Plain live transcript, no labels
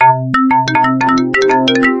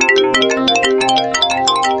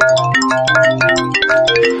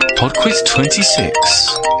PodQuiz 26.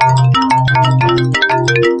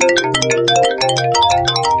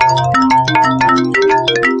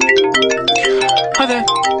 Hi there,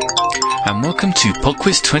 and welcome to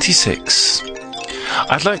PodQuiz 26.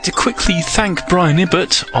 I'd like to quickly thank Brian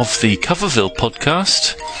Ibbott of the Coverville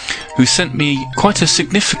podcast, who sent me quite a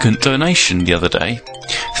significant donation the other day.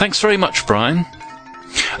 Thanks very much, Brian.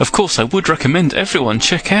 Of course, I would recommend everyone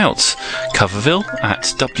check out Coverville at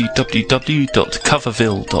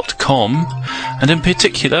www.coverville.com, and in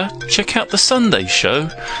particular, check out the Sunday show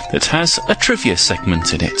that has a trivia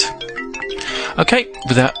segment in it. Okay,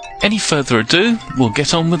 without any further ado, we'll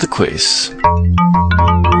get on with the quiz.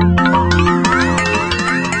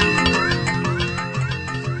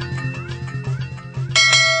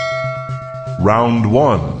 Round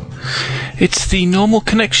 1. It's the normal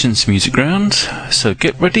connections music round, so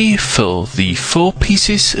get ready for the 4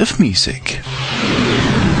 pieces of music.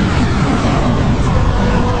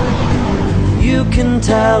 You can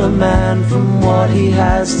tell a man from what he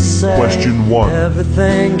has to say. Question 1.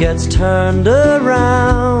 Everything gets turned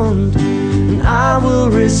around, and I will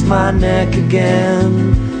risk my neck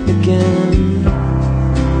again.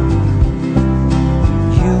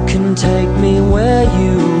 You can take me where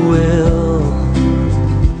you will,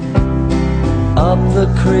 up the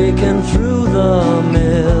creek and through the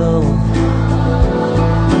mill,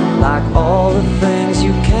 like all the things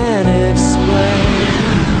you can't explain.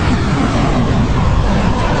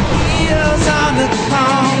 Wheels on the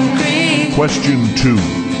concrete, Question 2.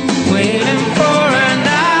 waiting for an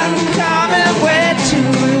coming way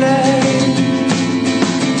too late.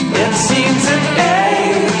 It seems an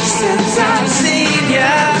age since I've seen ya.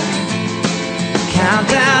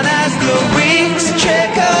 Countdown as the weeks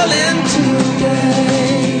trickle into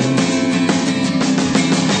days.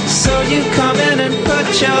 So you come in and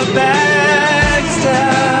put your bags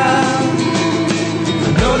down. I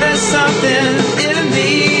know there's something in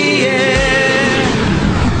the air.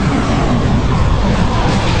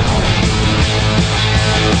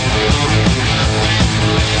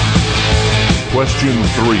 Question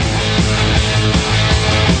 3.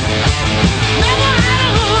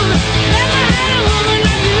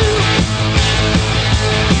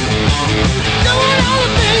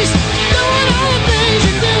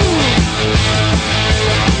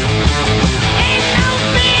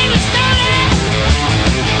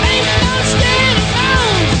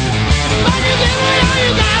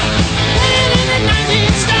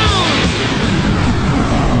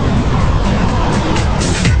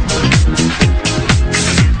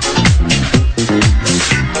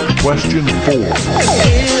 Question 4. You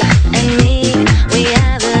and me, we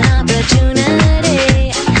have an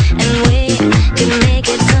opportunity, and we can make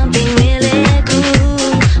it something really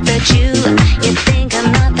cool. But you think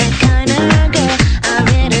I'm not that kind of girl. I'm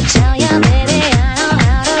here to tell you, baby, I know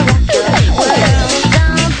how to rock your world.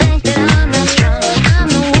 Don't think that I'm not strong. I'm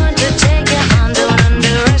the one to take you on. Don't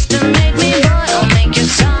underestimate me, boy. I'll make you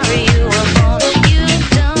sorry you were born. You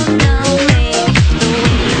don't know me the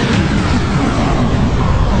way you.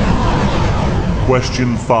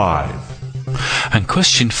 Question 5. And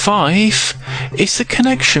question 5 is the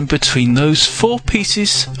connection between those 4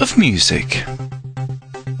 pieces of music.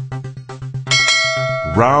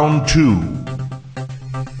 Round 2.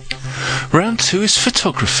 Round 2 is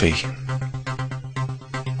photography.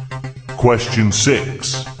 Question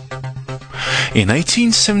 6. In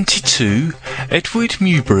 1872, Edward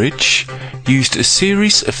Muybridge used a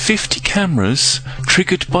series of 50 cameras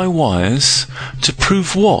triggered by wires to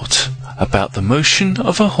prove what about the motion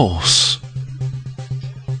of a horse?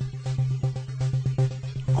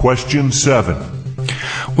 Question 7.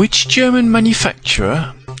 Which German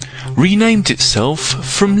manufacturer renamed itself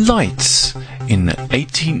from Lights in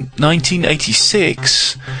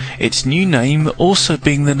 1986, its new name also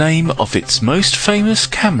being the name of its most famous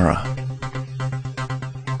camera?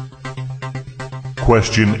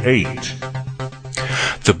 Question 8.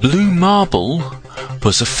 The Blue Marble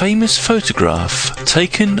was a famous photograph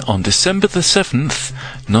taken on December the 7th,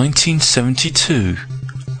 1972.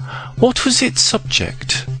 What was its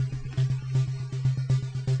subject?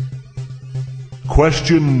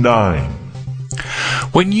 Question 9.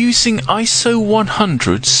 When using ISO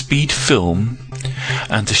 100 speed film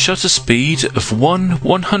and a shutter speed of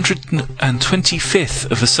 1/125th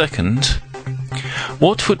of a second,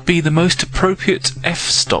 what would be the most appropriate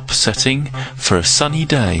f-stop setting for a sunny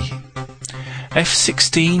day?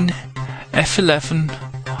 F16, F11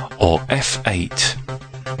 or F8?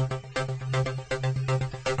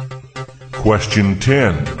 Question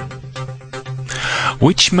 10.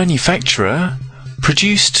 Which manufacturer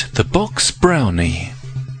produced the box brownie?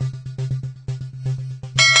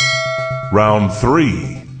 Round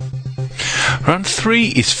 3. Round 3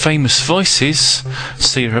 is famous voices,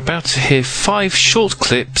 so you're about to hear 5 short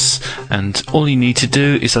clips, and all you need to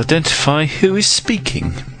do is identify who is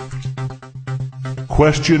speaking.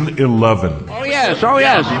 Question 11. Oh yes.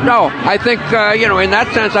 No, I think in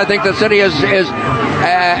that sense, I think the city is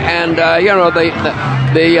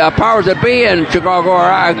the powers that be in Chicago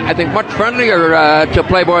are, I think, much friendlier to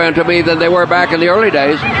Playboy and to me than they were back in the early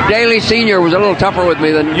days. Daley Senior was a little tougher with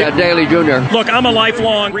me than Daley Junior. Look, I'm a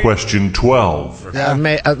lifelong. Question 12.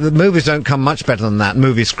 The movies don't come much better than that.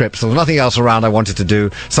 Movie scripts. There was nothing else around I wanted to do.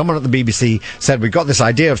 Someone at the BBC said, we've got this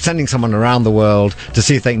idea of sending someone around the world to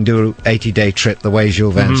see if they can do an 80-day trip the way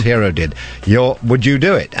Jules Verne's Hero did. Would you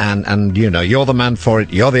do it? And you're the man for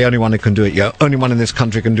it. You're the only one who can do it. You're the only one in this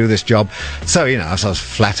country can do this job. So, as I was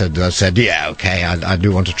flattered, I said, yeah, okay, I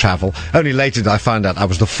do want to travel. Only later did I find out I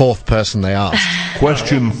was the 4th person they asked.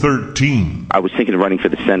 Question 13. I was thinking of running for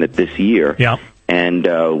the Senate this year. Yeah. And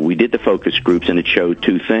we did the focus groups, and it showed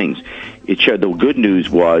 2 things. It showed the good news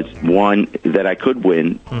was, 1, that I could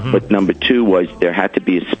win, but number 2 was there had to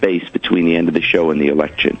be a space between the end of the show and the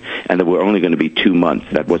election, and there were only going to be 2 months.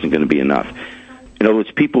 That wasn't going to be enough. In other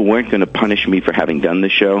words, people weren't going to punish me for having done the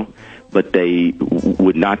show, but they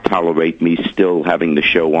would not tolerate me still having the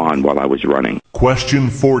show on while I was running. Question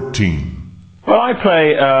 14. Well, I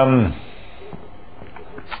play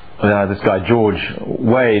this guy, George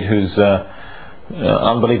Wade, who's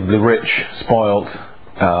unbelievably rich, spoilt,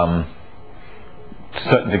 to a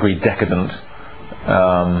certain degree decadent,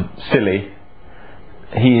 silly.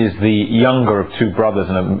 He is the younger of 2 brothers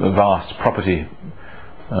in a vast property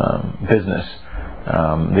business.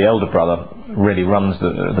 The elder brother really runs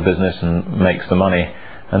the business and makes the money,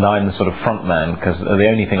 and I'm the sort of front man, because the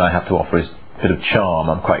only thing I have to offer is a bit of charm.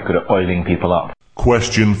 I'm quite good at oiling people up.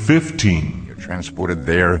 Question 15. You're transported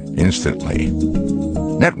there instantly.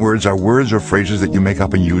 Networds are words or phrases that you make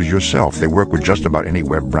up and use yourself. They work with just about any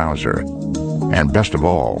web browser. And best of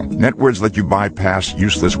all, networds let you bypass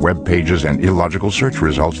useless web pages and illogical search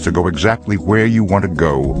results to go exactly where you want to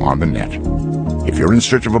go on the net. If you're in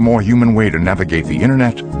search of a more human way to navigate the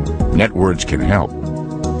internet, networds can help.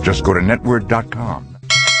 Just go to netword.com.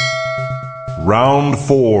 Round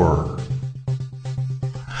 4.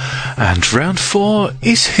 And round 4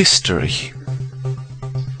 is history.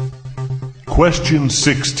 Question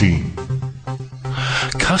 16.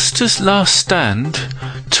 Custer's last stand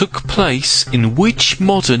took place in which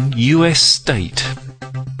modern US state?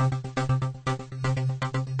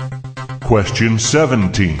 Question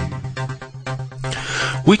 17.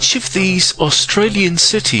 Which of these Australian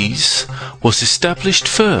cities was established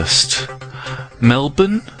first?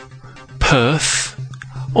 Melbourne, Perth,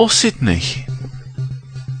 or Sydney?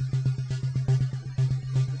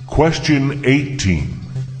 Question 18.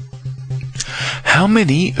 How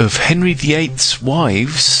many of Henry VIII's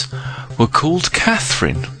wives were called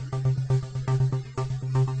Catherine?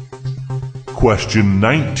 Question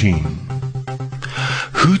 19.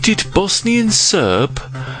 Who did Bosnian Serb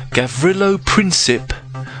Gavrilo Princip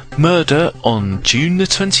murder on June the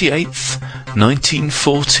 28th,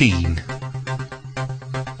 1914?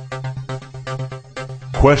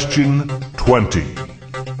 Question 20.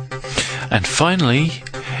 And finally,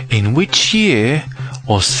 in which year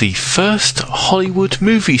was the first Hollywood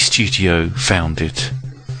movie studio founded?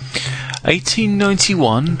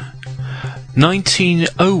 1891,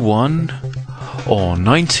 1901, or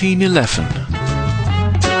 1911?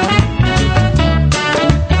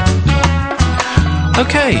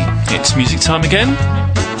 Okay, it's music time again,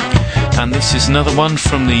 and this is another one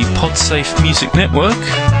from the PodSafe Music Network.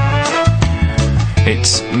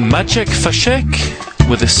 It's Maciek Faszek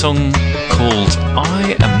with a song called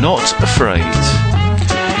I Am Not Afraid.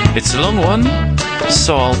 It's a long one,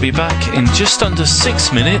 so I'll be back in just under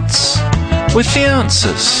 6 minutes with the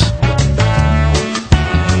answers.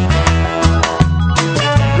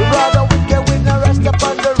 Rather wicked when the rest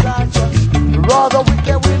upon the righteous. Rather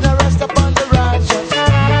wicked when the rest upon the righteous.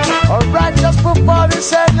 Or righteous before the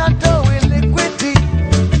sin unto iniquity.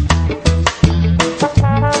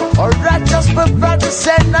 Or righteous before the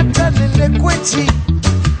sin unto iniquity.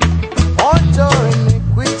 Unto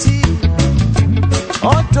iniquity.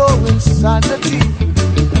 Unto insanity.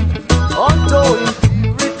 Unto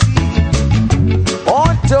impurity.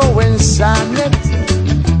 Unto insanity.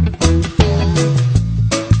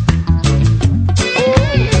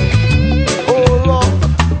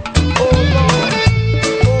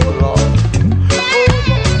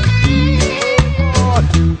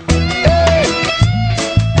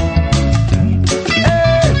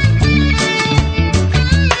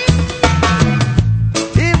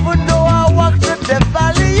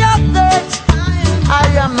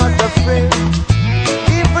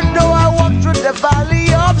 Even though I walk through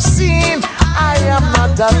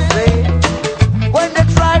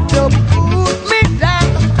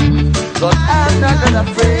 'cause I'm not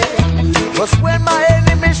afraid. 'Cause when my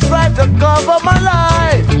enemies try to cover my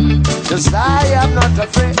life, 'cause I am not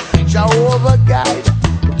afraid. Jehovah guide,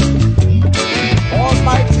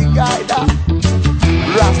 Almighty guide,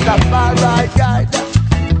 Rastafari guide,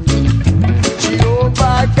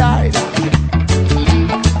 Jehovah guide,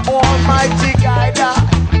 Almighty guide,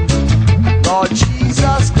 Lord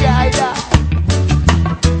Jesus guide.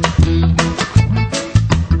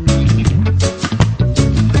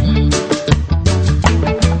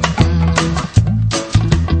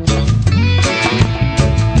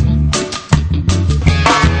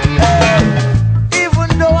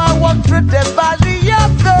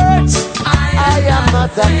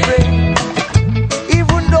 Not afraid.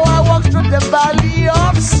 Even though I walk through the valley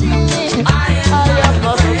of sin, I am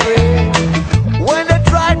not afraid. When they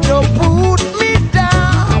try to put me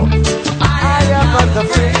down, I am not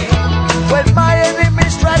afraid. When my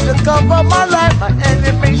enemies try to cover my life, my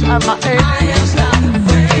enemies are my enemies. I am not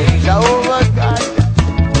afraid. Jehovah guide,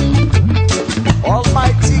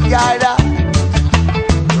 Almighty guide,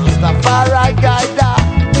 Rastafari guide,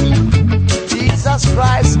 Jesus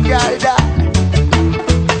Christ guide,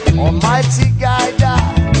 Almighty guide,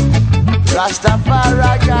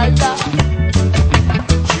 Rastafari guide,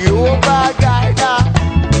 Jehovah guide,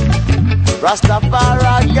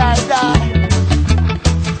 Rastafari guide.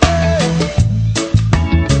 Hey.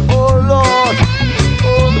 Oh Lord,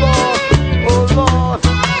 oh Lord, oh Lord.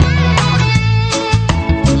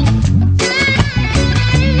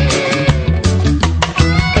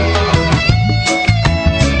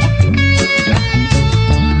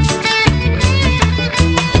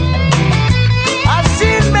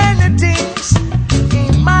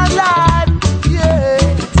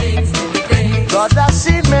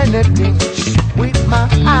 Many things with my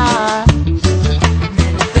eyes.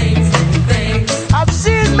 Many things. I've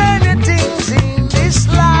seen many things in this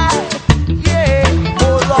life. Yeah,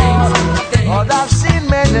 oh Lord, Lord, I've seen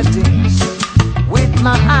many things with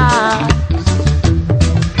my eyes.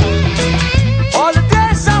 All the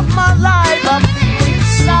days of my life I've been in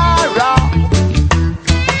sorrow.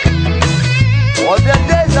 All the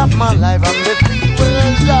days of my life I'm living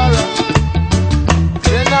with sorrow.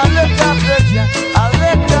 Then I look up the Jah, I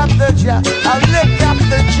look up the Jah, I look up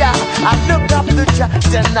the Jah, I look up the Jah.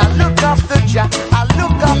 Then I look up the Jah, I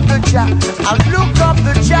look up the Jah, I look up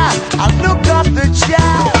the Jah, I look up the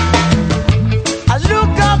Jah. I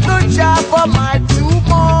look up the Jah for my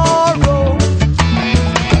tomorrow.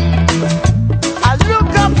 I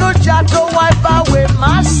look up the Jah to wipe away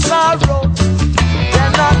my sorrow.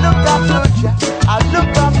 Then I look up the Jah, I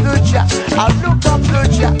look up the Jah, I look up the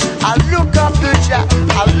Jah, I look up the Jah,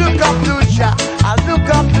 I look up the Jah, I look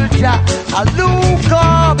up the Jah, I look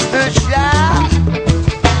up the Jah.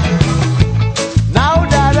 Now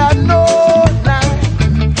that I know now,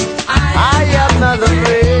 I am not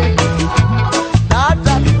afraid. Now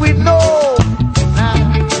that we know now,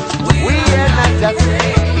 we are not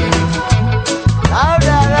afraid. Now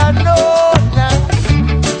that I know now,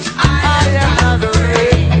 I am not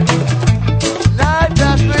afraid. Now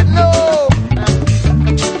that we know now,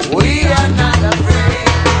 we are not afraid.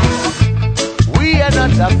 We are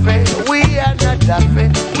not afraid. We are not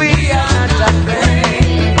afraid. We are not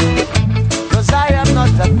afraid. 'Cause I am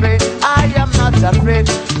not afraid. I am not afraid.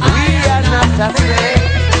 We are not afraid.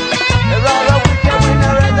 The rather we can win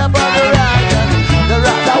a red upon the rider. The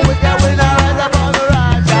rather we can win a red upon the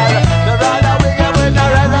rider. The rather we can win a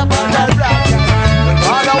red upon the rider. The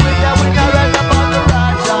rather we can win a red upon the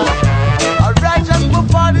rider. A righteous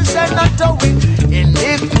before the sin unto win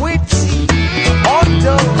iniquity,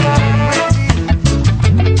 unto iniquity,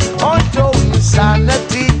 unto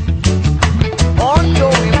insanity, unto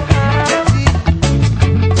impunity,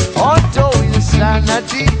 unto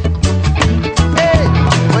insanity. Hey,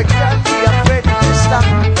 we can't be afraid this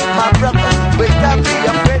time, my brother. We can't be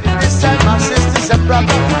afraid this time, my sisters and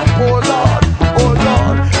brothers. Oh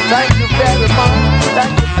Lord, thank you very much.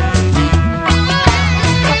 Thank you.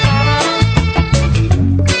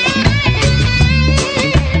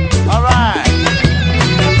 All right.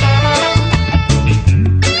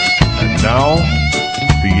 And now,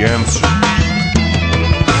 the answer.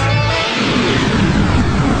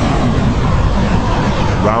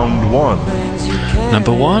 Round 1.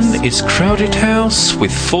 Number 1 is Crowded House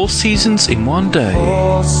with 4 Seasons in One Day.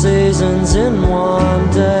 4 seasons in one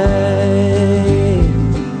day.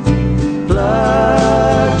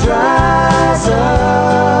 Blood dries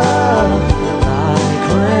up like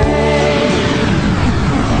rain.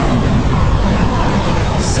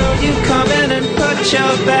 So you come in and put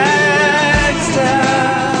your bags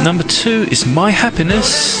down. Number 2 is My Happiness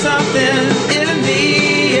Something in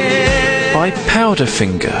the air. by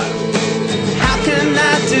Powderfinger.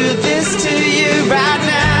 do this to you right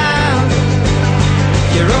now.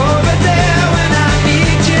 You're over there when I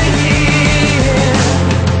meet you here.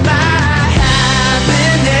 My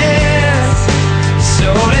happiness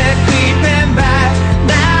slowly creeping back.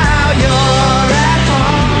 Now you're at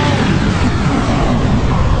home.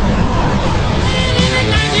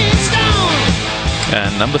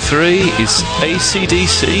 And number 3 is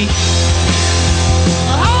AC/DC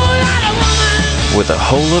with A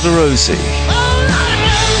Whole Lot of Rosie.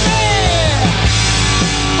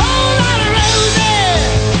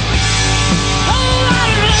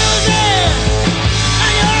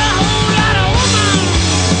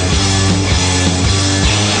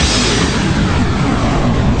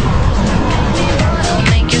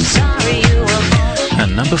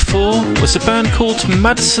 And number 4 was a band called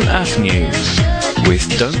Madison Avenue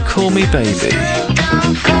with Don't Call Me Baby.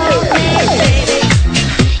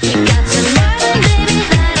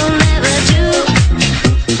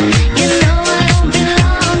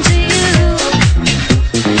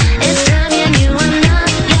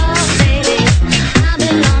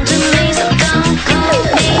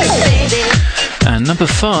 And number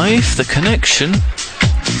 5, The Connection,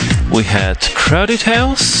 we had Crowded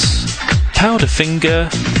House, Powderfinger,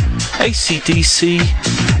 AC/DC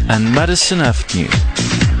and Madison Avenue.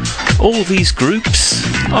 All these groups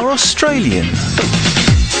are Australian.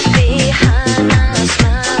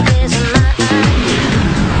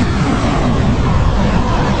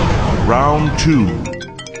 Round 2.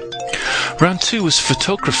 Round 2 was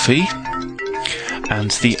photography,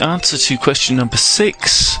 and the answer to question number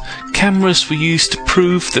 6, cameras were used to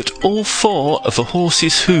prove that all 4 of a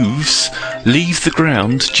horse's hooves leave the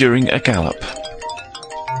ground during a gallop.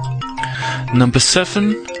 Number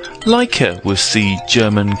 7, Leica was the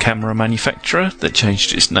German camera manufacturer that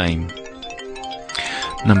changed its name.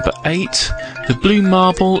 Number 8, the blue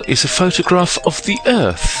marble is a photograph of the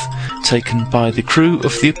Earth taken by the crew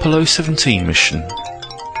of the Apollo 17 mission.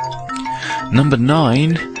 Number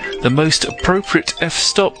 9, the most appropriate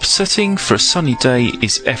f-stop setting for a sunny day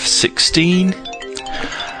is f16.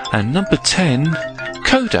 And number 10,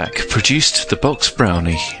 Kodak produced the box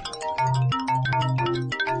brownie.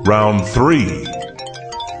 Round 3.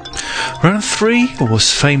 Round 3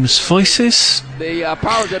 was Famous Voices, and the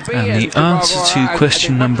answer to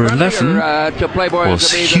question number 11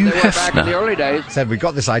 was Hugh Hefner. Said we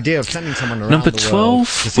got this idea of sending someone around Number the world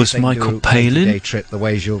 12 was Michael Palin. Trip, the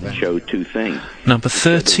way Jules Verne. Showed 2 things. Number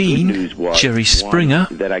 13, Jerry Springer.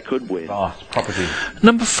 That I could win.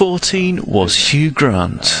 Number 14 was Hugh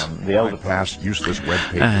Grant. The elder past useless web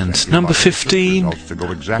pages And number 15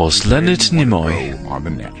 was Leonard Nimoy. On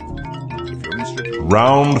the net.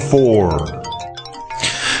 Round 4.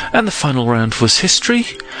 And the final round was history,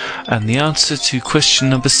 and the answer to question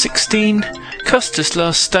number 16, Custer's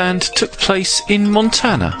last stand took place in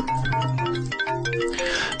Montana.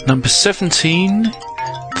 Number 17,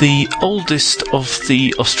 the oldest of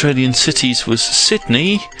the Australian cities was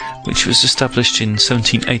Sydney, which was established in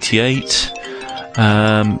 1788.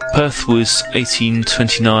 Perth was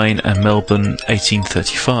 1829 and Melbourne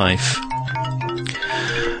 1835.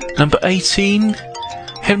 Number 18,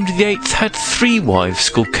 Henry VIII had 3 wives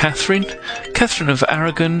called Catherine, Catherine of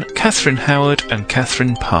Aragon, Catherine Howard and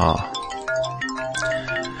Catherine Parr.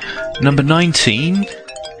 Number 19,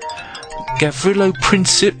 Gavrilo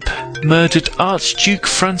Princip murdered Archduke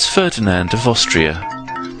Franz Ferdinand of Austria.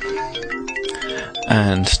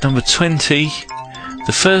 And number 20,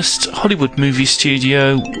 the first Hollywood movie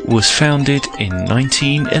studio was founded in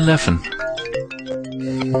 1911.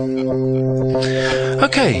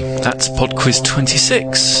 Okay, that's PodQuiz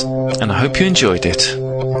 26, and I hope you enjoyed it.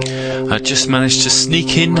 I just managed to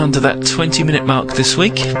sneak in under that 20-minute mark this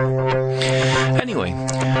week. Anyway,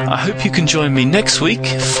 I hope you can join me next week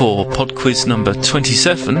for PodQuiz number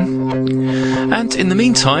 27. And in the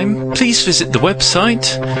meantime, please visit the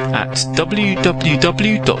website at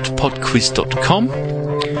www.podquiz.com,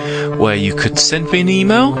 where you could send me an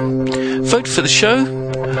email, vote for the show,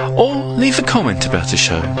 or leave a comment about the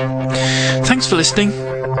show. Thanks for listening.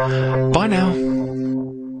 Bye now.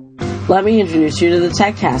 Let me introduce you to the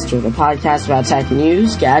TechCaster, the podcast about tech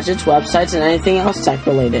news, gadgets, websites, and anything else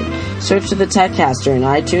tech-related. Search for the TechCaster in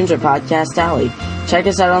iTunes or Podcast Alley. Check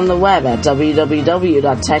us out on the web at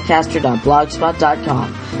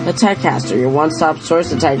www.techcaster.blogspot.com. The TechCaster, your one-stop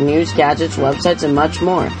source of tech news, gadgets, websites, and much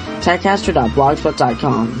more.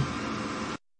 techcaster.blogspot.com.